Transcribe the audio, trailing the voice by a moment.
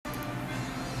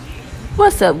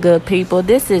What's up, good people?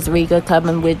 This is Rika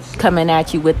coming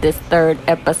at you with this third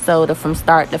episode of From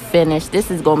Start to Finish. This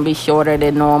is gonna be shorter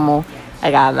than normal. I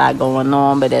got a lot going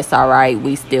on, but that's all right.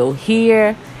 We still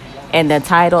here, and the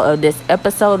title of this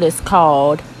episode is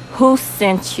called "Who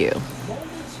Sent You?"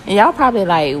 And y'all probably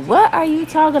like, what are you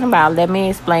talking about? Let me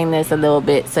explain this a little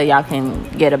bit so y'all can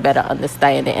get a better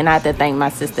understanding. And I have to thank my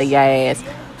sister Yaz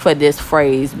for this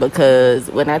phrase, because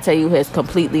when I tell you it's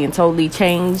completely and totally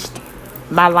changed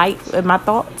my life and my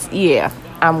thoughts, yeah,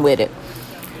 I'm with it.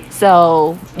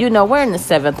 So, we're in the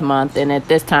 7th month, and at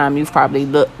this time, you've probably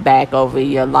looked back over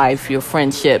your life, your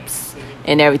friendships,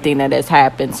 and everything that has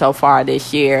happened so far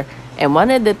this year. And one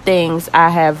of the things I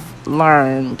have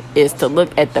learned is to look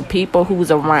at the people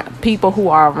who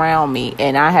are around me.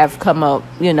 And I have come up,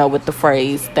 with the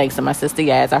phrase, thanks to my sister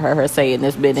Yaz, I heard her say it, and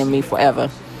it's been in me forever.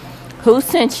 Who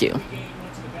sent you?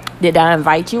 Did I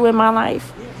invite you in my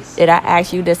life? Did I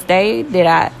ask you to stay?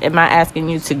 Am I asking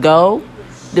you to go?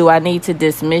 Do I need to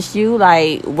dismiss you?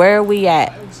 Like, where are we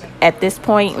at? At this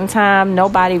point in time,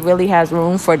 nobody really has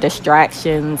room for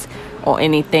distractions or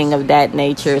anything of that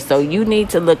nature. So you need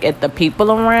to look at the people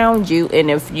around you.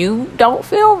 And if you don't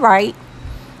feel right,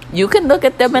 you can look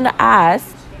at them in the eyes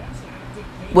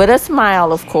with a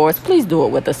smile, of course. Please do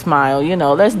it with a smile.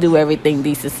 Let's do everything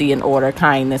decency and order,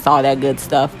 kindness, all that good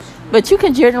stuff. But you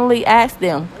can generally ask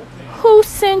them, who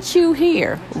sent you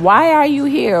here? Why are you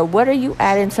here? What are you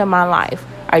adding to my life?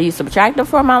 Are you subtracting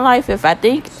from my life? If I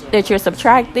think that you're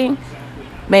subtracting,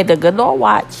 may the good Lord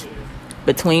watch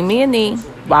between me and thee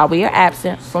while we are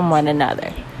absent from one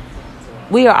another.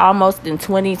 We are almost in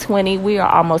 2020. We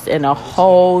are almost in a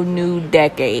whole new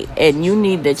decade. And you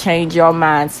need to change your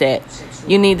mindset.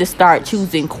 You need to start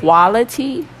choosing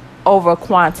quality over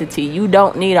quantity. You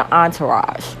don't need an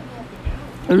entourage.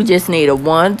 You just need a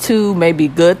 1, 2, maybe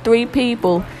good 3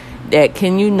 people that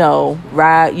can,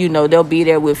 ride. They'll be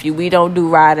there with you. We don't do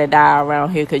ride or die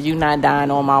around here, because you're not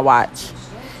dying on my watch.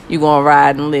 You're going to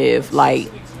ride and live. Like,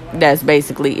 that's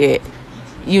basically it.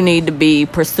 You need to be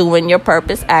pursuing your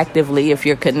purpose actively if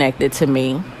you're connected to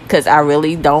me, because I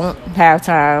really don't have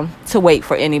time to wait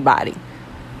for anybody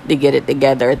to get it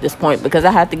together at this point, because I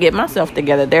have to get myself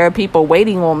together. There are people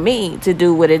waiting on me to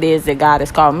do what it is that God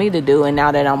has called me to do, and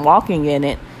now that I'm walking in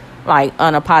it, like,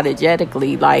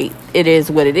 unapologetically, like, it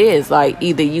is what it is. Like,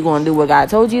 either you gonna do what God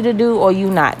told you to do, or you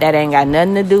not. That ain't got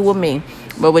nothing to do with me.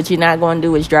 But what you're not gonna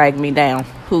do is drag me down.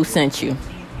 Who sent you?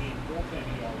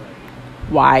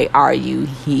 Why are you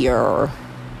here?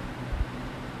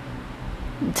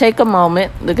 Take a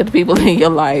moment, look at the people in your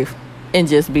life, and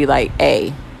just be like,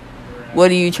 hey, what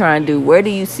are you trying to do? Where do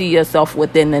you see yourself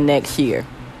within the next year?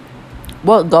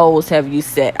 What goals have you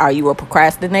set? Are you a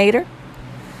procrastinator?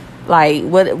 Like,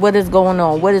 what is going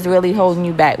on? What is really holding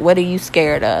you back? What are you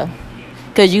scared of?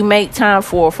 Because you make time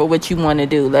for what you want to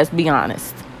do. Let's be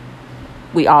honest.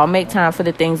 We all make time for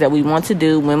the things that we want to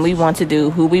do, when we want to do,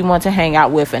 who we want to hang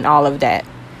out with, and all of that.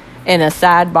 And a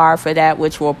sidebar for that,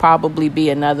 which will probably be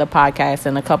another podcast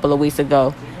in a couple of weeks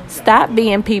ago, stop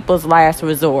being people's last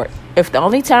resort. If the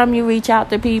only time you reach out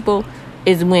to people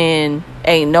is when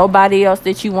ain't nobody else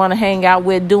that you want to hang out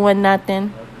with doing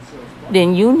nothing,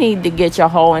 then you need to get your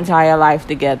whole entire life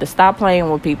together. Stop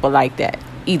playing with people like that.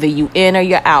 Either you in or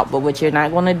you're out, but what you're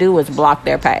not going to do is block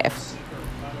their path.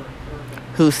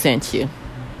 Who sent you?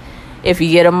 If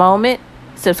you get a moment,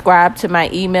 subscribe to my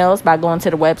emails by going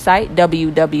to the website,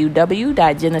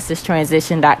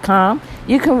 www.genesistransition.com.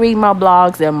 You can read my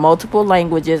blogs in multiple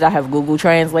languages. I have Google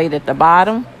Translate at the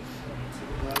bottom.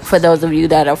 For those of you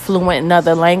that are fluent in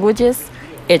other languages,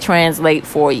 it translates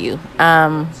for you.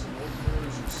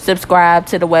 Subscribe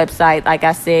to the website. Like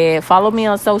I said, follow me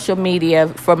on social media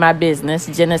for my business,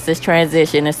 Genesis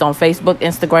Transition. It's on Facebook,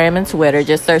 Instagram, and Twitter.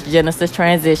 Just search Genesis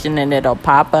Transition and it'll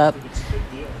pop up.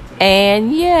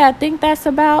 And yeah, I think that's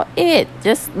about it.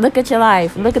 Just look at your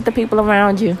life. Look at the people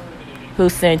around you who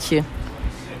sent you.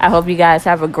 I hope you guys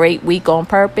have a great week on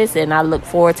purpose, and I look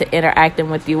forward to interacting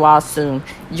with you all soon.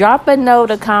 Drop a note,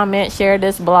 a comment, share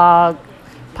this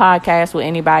podcast with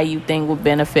anybody you think will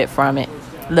benefit from it.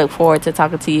 Look forward to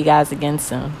talking to you guys again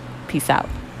soon. Peace out.